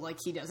dribble like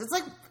he does. It's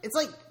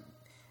like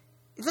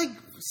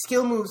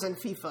skill moves on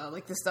FIFA,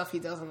 like the stuff he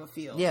does on the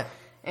field. Yeah,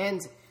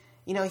 and.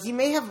 He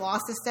may have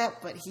lost a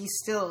step, but he's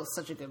still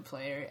such a good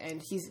player. And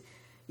he's,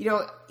 he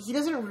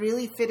doesn't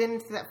really fit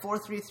into that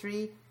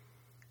 4-3-3.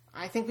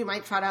 I think we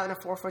might try it out in a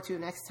 4-4-2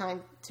 next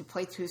time to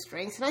play to his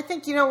strengths. And I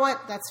think,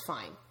 that's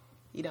fine.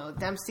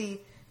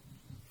 Dempsey,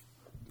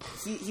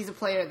 he's a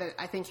player that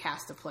I think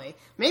has to play.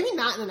 Maybe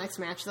not in the next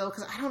match, though,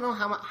 because I don't know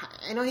how much.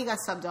 I know he got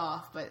subbed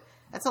off, but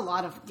that's a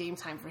lot of game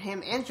time for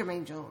him and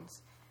Jermaine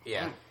Jones.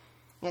 Yeah.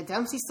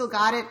 Dempsey still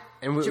got it.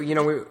 And,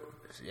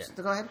 Yeah.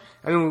 So go ahead.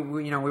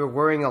 We were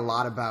worrying a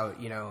lot about,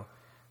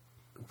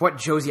 what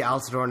Josie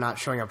Altidore not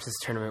showing up to this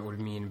tournament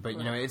would mean. But,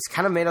 it's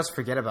kind of made us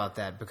forget about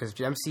that, because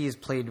Dempsey has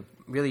played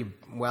really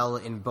well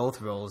in both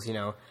roles,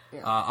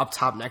 up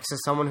top next to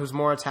someone who's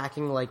more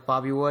attacking like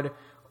Bobby Wood,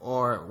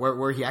 or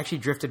where he actually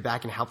drifted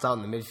back and helped out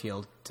in the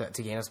midfield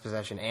to gain us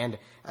possession, and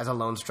as a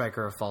lone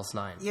striker or false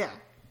 9. Yeah,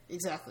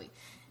 exactly.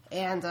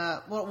 And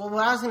what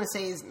I was going to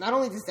say is, not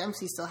only does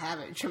Dempsey still have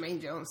it,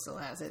 Jermaine Jones still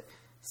has it.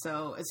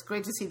 So it's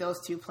great to see those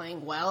two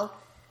playing well.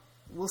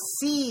 We'll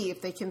see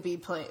if they can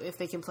play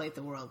at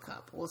the World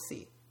Cup. We'll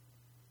see.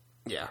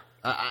 Yeah,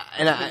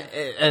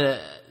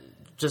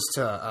 just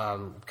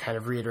to kind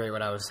of reiterate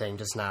what I was saying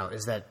just now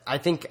is that I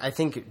think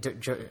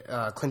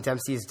Clint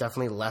Dempsey is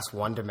definitely less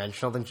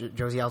one-dimensional than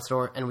Josie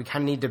Altidore, and we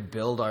kind of need to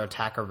build our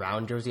attack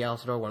around Josie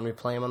Altidore when we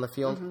play him on the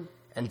field. Mm-hmm.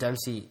 And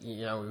Dempsey,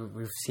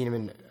 we've seen him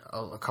in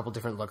a couple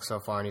different looks so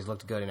far, and he's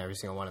looked good in every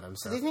single one of them.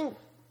 So do you think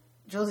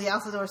Josie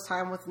Altidore's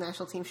time with the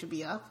national team should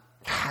be up?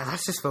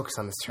 Let's just focus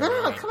on this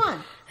tournament. No, come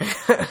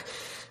on.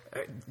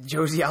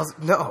 Josie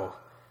Altidore, no.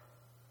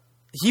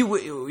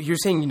 You're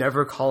saying you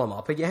never call him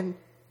up again?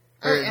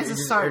 As a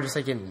starter. Or just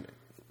like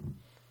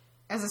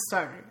as a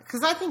starter.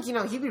 Because I think,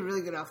 he'd be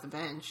really good off the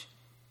bench.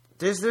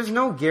 There's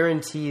no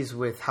guarantees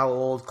with how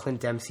old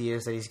Clint Dempsey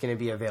is that he's going to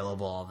be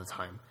available all the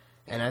time.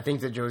 And I think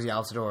that Josie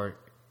Altidore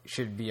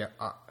should be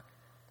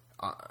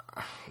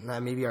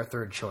maybe our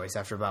third choice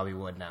after Bobby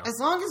Wood now. As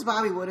long as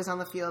Bobby Wood is on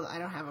the field, I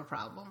don't have a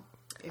problem.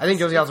 I think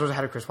Josie Altidore's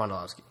ahead of Chris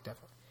Wondolowski,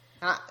 definitely.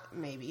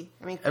 Maybe.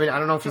 I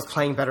don't know if he's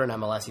playing better in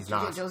MLS. He's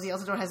not. Josie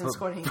Altidore hasn't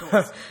scored any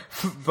goals.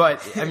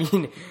 But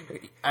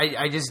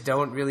I just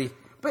don't really.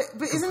 But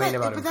isn't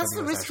that? But that's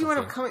the risk you run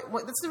of coming.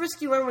 That's the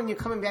risk you run when you're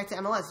coming back to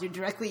MLS. You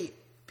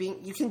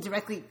can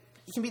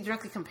be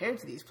directly compared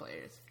to these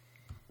players.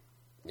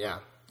 Yeah,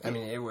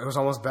 it was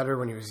almost better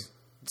when he was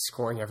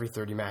scoring every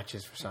 30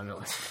 matches for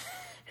Sunderland.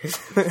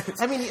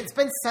 It's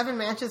been 7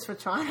 matches for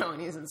Toronto and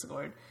he hasn't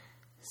scored.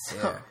 So.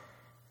 Yeah.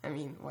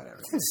 Whatever.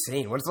 It's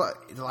insane.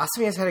 The last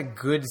time he has had a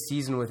good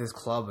season with his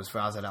club was for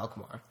Azad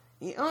Alkmaar.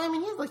 He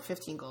had like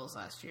 15 goals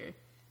last year.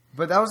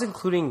 But that was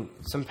including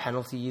some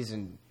penalties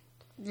and...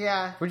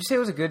 Yeah. Would you say it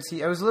was a good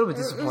season? I was a little bit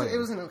disappointed. It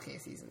was an okay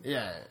season.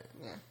 Yeah.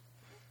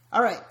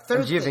 All right.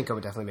 Third thing. Giovinco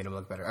definitely made him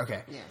look better.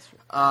 Okay. Yeah, that's true.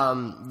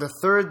 The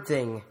third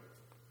thing...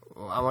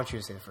 Well, I want you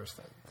to say the first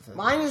thing.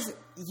 Mine is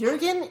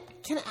Jurgen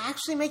can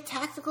actually make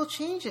tactical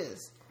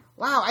changes.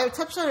 Wow. I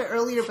touched on it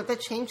earlier, but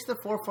that change to the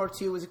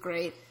 4-4-2 was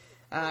great.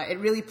 It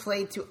really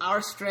played to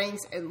our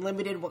strengths and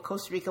limited what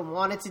Costa Rica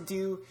wanted to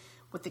do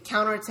with the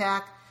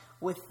counterattack,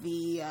 with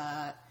the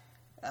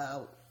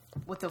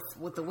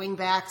wing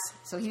backs.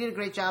 So he did a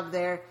great job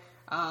there.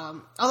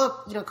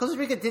 Although, Costa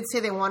Rica did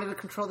say they wanted to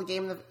control the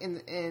game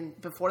in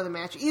before the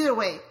match. Either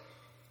way,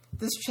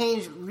 this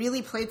change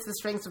really played to the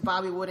strengths of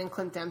Bobby Wood and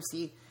Clint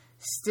Dempsey.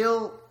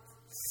 Still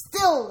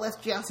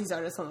left Giassi's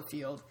artists on the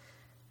field.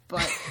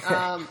 But,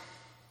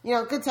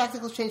 good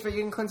tactical change for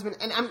Jurgen Klinsmann.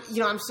 And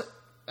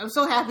I'm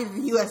so happy that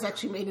the U.S.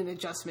 actually made an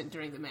adjustment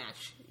during the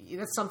match.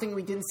 That's something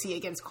we didn't see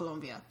against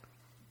Colombia.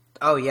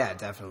 Oh, yeah,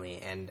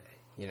 definitely. And,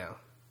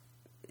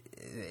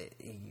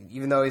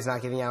 even though he's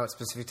not giving out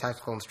specific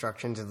tactical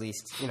instructions, at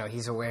least,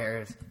 he's aware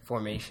of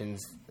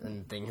formations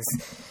and things.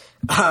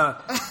 But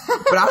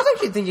I was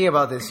actually thinking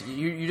about this.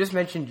 You just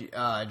mentioned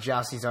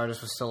Giassi's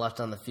artist was still left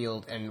on the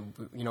field, and,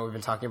 we've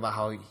been talking about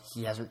how he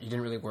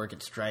didn't really work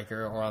at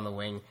striker or on the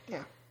wing.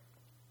 Yeah.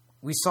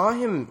 We saw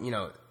him,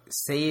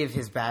 save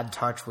his bad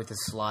touch with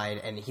his slide,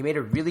 and he made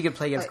a really good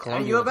play against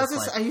Colombia. Are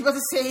you about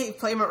to say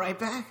play him at right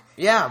back?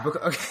 Yeah,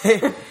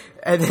 okay.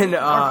 And then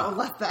or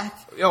left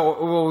back.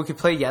 Well, we could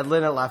play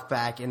Yedlin at left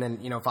back, and then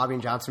Fabian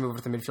Johnson move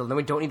over to the midfield. And then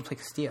we don't need to play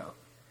Castillo.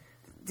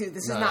 Dude,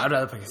 this is not. I'd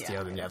rather play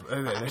Castillo than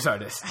Yedlin. There's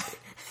artists.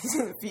 He's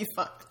gonna be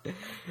fucked.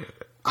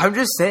 I'm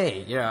just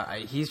saying,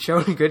 he's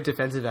shown good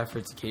defensive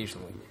efforts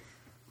occasionally.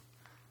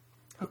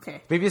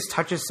 Okay. Maybe his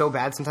touch is so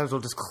bad sometimes we'll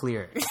just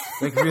clear it.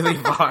 Really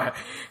far.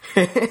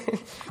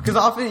 Because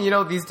often,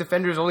 these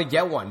defenders only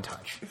get one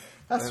touch.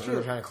 That's true.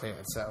 They're trying to clear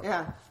it, so.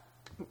 Yeah.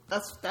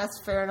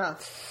 That's fair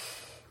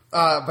enough.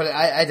 But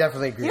I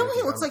definitely agree. You know what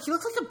he looks like? He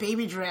looks like a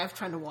baby giraffe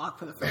trying to walk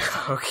for the first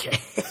time.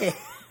 Okay.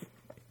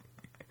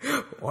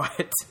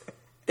 What?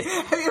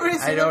 Have you ever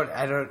seen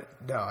I don't.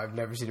 No, I've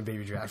never seen a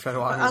baby giraffe try to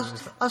walk.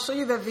 I'll show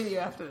you that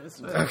video after this.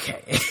 But.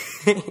 Okay.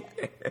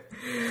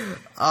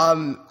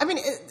 I mean,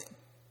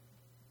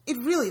 it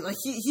really,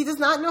 he does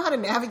not know how to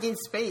navigate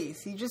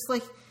space. He just,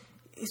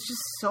 it's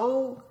just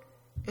so,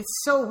 it's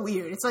so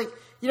weird. It's like,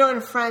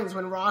 in Friends,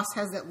 when Ross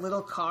has that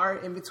little car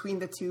in between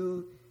the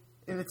two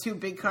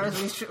big cars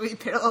when he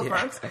parallel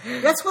parks.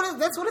 That's what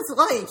it's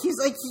like. He's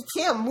like,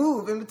 he can't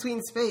move in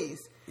between space.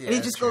 Yeah, and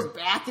he just goes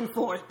back and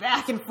forth,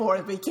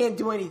 but he can't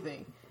do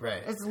anything.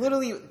 Right. That's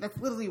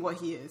literally what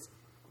he is.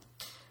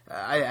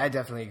 I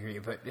definitely agree.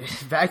 But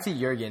back to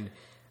Jurgen.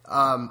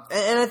 And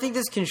I think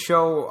this can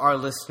show our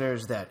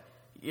listeners that,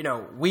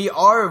 we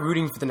are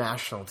rooting for the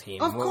national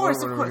team. Of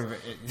course.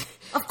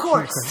 Of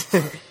course.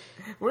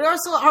 We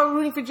also are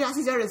rooting for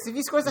Giassi's artist. If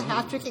he scores a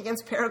hat-trick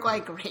against Paraguay,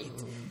 great.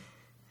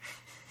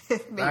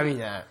 I mean,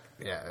 yeah,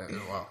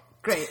 well.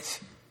 Great.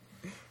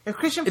 If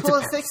Christian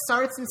Pulisic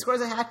starts and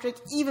scores a hat-trick,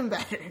 even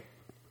better.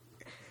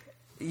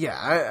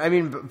 Yeah, I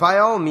mean, by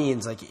all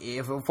means,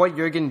 if what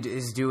Jurgen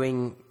is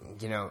doing,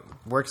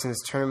 works in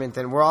this tournament,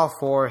 then we're all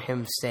for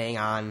him staying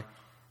on,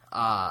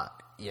 Well,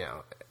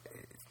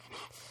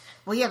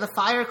 yeah, the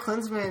Fire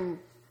Klinsmann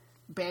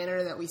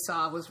banner that we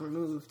saw was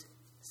removed.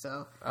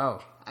 So,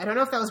 I don't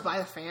know if that was by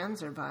the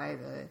fans or by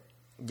the...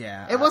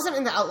 Yeah. It wasn't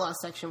in the Outlaw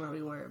section where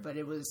we were, but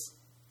it was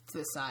to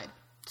the side.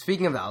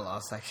 Speaking of the Outlaw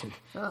section,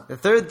 the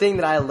third thing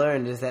that I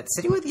learned is that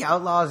sitting with the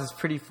Outlaws is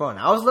pretty fun.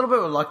 I was a little bit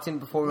reluctant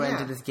before we went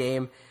into this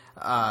game,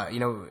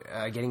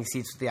 getting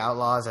seats with the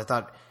Outlaws. I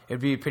thought it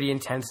would be pretty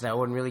intense and I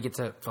wouldn't really get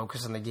to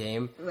focus on the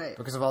game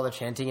because of all the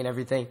chanting and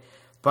everything.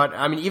 But,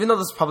 I mean, even though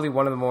this is probably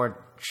one of the more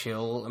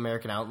chill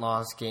American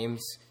Outlaws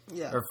games,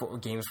 or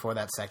games for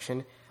that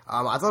section,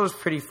 I thought it was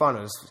pretty fun.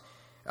 It was,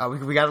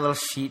 we got a little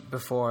sheet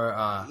before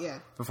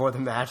the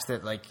match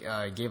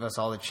that gave us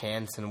all the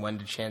chants and when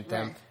to chant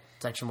them. Right.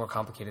 It's actually more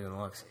complicated than it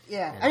looks.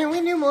 Yeah. I mean,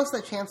 we knew most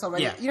of the chants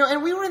already. Yeah.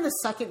 And we were in the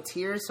second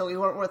tier, so we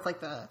weren't with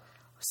the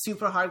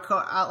super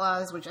hardcore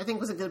Outlaws, which I think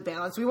was a good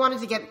balance. We wanted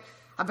to get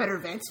a better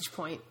vantage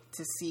point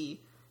to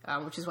see,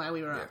 which is why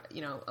we were,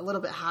 a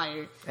little bit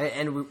higher.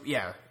 And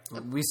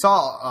we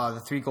saw the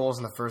 3 goals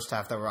in the first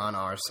half that were on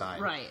our side.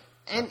 Right.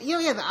 And,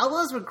 the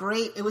Outlaws were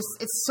great.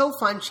 It's so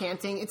fun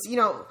chanting. It's,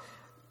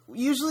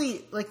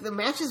 usually, the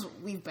matches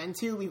we've been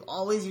to, we've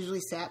always usually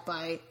sat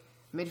by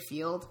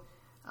midfield.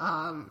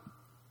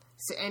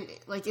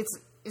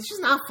 It's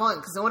just not fun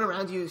because no one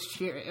around you is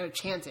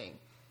chanting.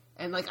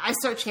 And, I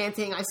start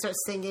chanting, I start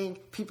singing,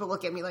 people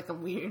look at me like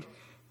I'm weird.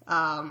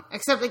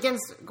 Except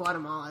against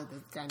Guatemala,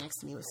 the guy next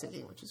to me was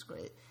singing, which is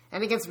great.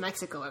 And against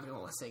Mexico,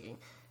 everyone was singing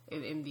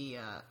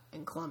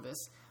in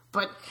Columbus.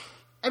 But,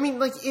 I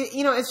mean,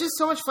 it's just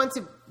so much fun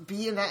to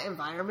be in that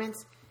environment,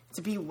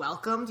 to be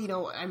welcomed.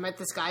 I met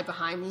this guy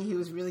behind me. He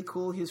was really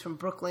cool. He was from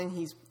Brooklyn.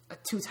 He's a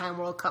 2-time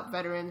World Cup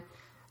veteran.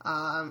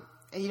 And,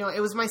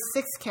 it was my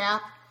 6th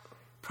cap,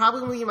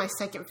 probably my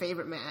second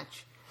favorite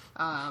match,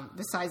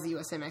 besides the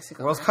USA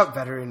Mexico World match. Cup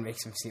veteran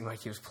makes him seem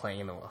like he was playing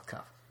in the World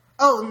Cup.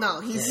 Oh,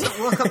 no. He's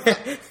a World Cup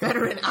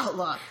veteran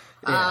outlaw.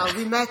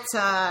 We met,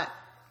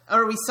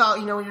 or we saw,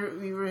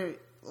 we were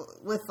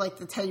with,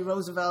 the Teddy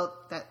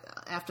Roosevelt that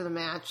after the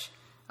match,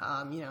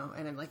 and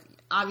then,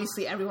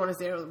 obviously everyone was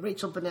there.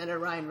 Rachel Bonetta,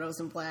 Ryan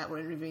Rosenblatt were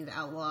interviewing the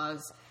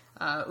Outlaws.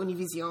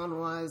 Univision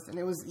was, and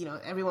it was,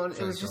 everyone,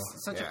 it was just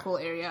such a cool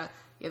area.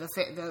 Yeah,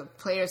 the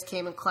players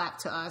came and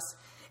clapped to us.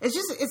 It's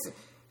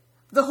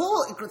The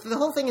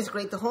whole thing is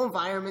great. The whole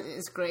environment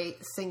is great.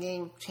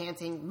 Singing,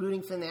 chanting,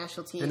 rooting for the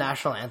national team. The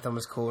national anthem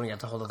was cool when you got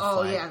to hold up the flag.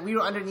 Oh, yeah. We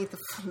were underneath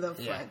the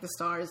flag, the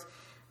stars.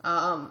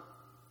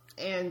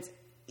 And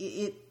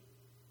it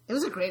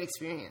was a great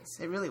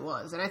experience. It really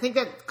was. And I think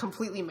that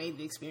completely made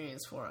the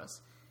experience for us.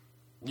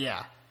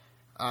 Yeah.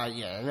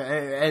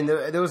 And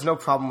there was no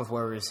problem with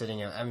where we were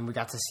sitting. I mean, we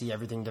got to see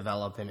everything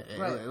develop, and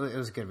it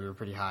was good. We were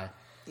pretty high.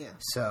 Yeah.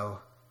 So,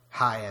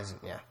 high as in,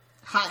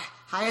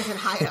 High as in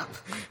high up.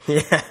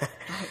 Yeah.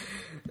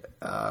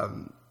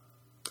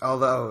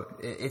 Although,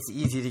 it's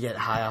easy to get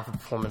high off a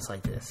performance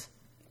like this.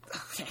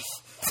 Okay.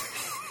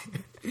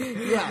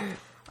 Yeah.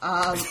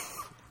 I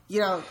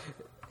don't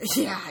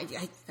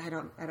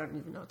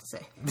even know what to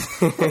say.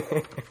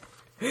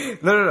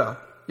 No.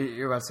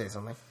 You're about to say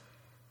something.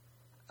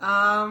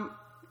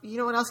 You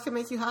know what else can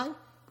make you high?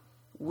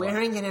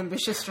 Wearing an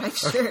Ambitious Strike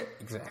shirt.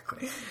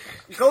 Exactly.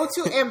 Go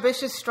to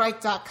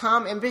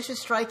ambitiousstrike.com. Ambitious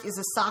Strike is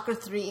a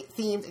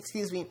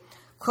soccer-themed,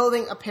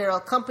 clothing apparel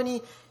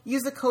company.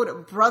 Use the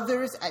code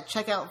BROTHERS at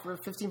checkout for a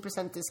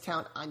 15%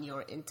 discount on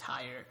your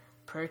entire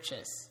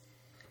purchase.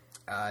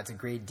 It's a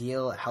great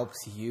deal. It helps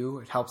you.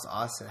 It helps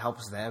us. It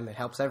helps them. It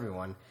helps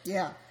everyone.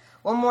 Yeah.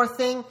 One more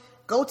thing.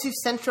 Go to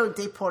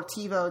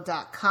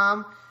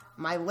centrodeportivo.com.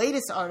 My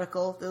latest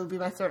article, that would be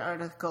my third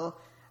article,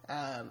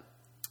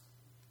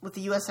 with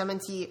the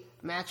USMNT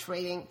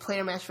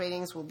player match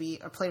ratings will be,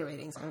 or player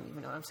ratings, I don't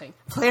even know what I'm saying.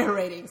 Player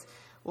ratings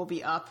will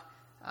be up.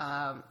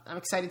 I'm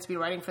excited to be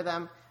writing for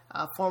them.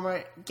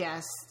 Former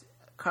guest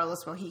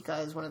Carlos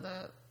Mojica is one of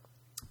the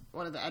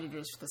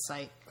editors for the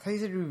site. I thought you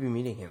said we'd be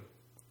meeting him.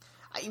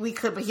 We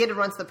could, but he had to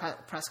run to the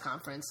press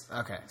conference.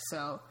 Okay.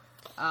 So,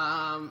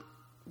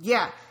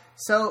 yeah.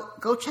 So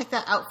go check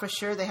that out for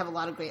sure. They have a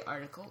lot of great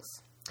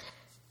articles.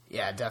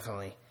 Yeah,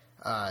 definitely.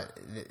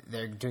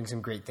 They're doing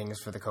some great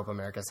things for the Copa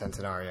America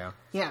Centenario.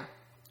 Yeah.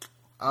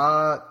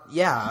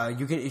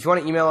 You can, if you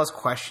want to email us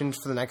questions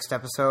for the next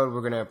episode, we're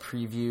going to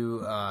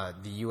preview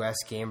the U.S.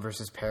 game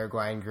versus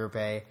Paraguay in Group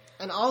A.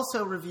 And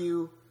also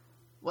review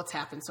what's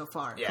happened so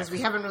far. Because we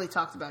haven't really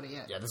talked about it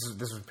yet. Yeah, this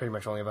was pretty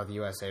much only about the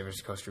USA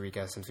versus Costa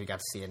Rica since we got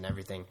to see it and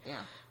everything.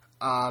 Yeah.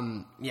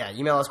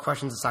 Email us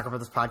questions at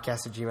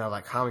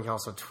soccerbrospodcast@gmail.com. You can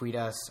also tweet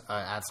us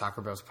at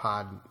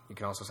soccerbrospod. You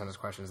can also send us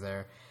questions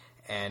there.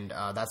 And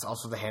that's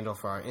also the handle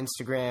for our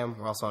Instagram.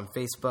 We're also on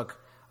Facebook.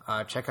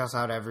 Check us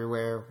out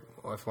everywhere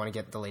if you want to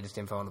get the latest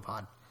info on the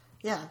pod.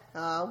 Yeah,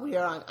 we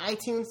are on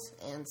iTunes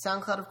and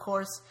SoundCloud, of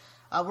course.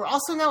 We're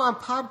also now on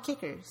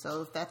Podkicker,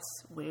 so if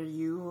that's where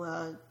you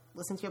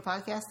listen to your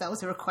podcast, that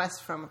was a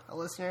request from a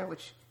listener,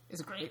 which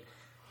is great.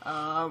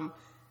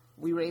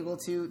 We were able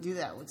to do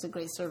that. It's a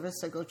great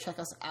service, so go check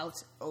us out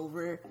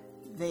over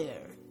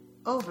there.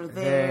 Over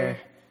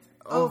there.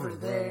 Over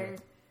there.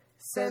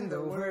 Send the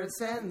word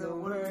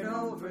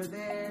over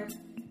there.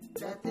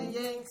 That the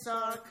Yanks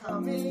are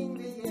coming,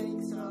 the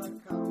Yanks are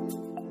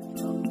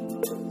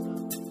coming.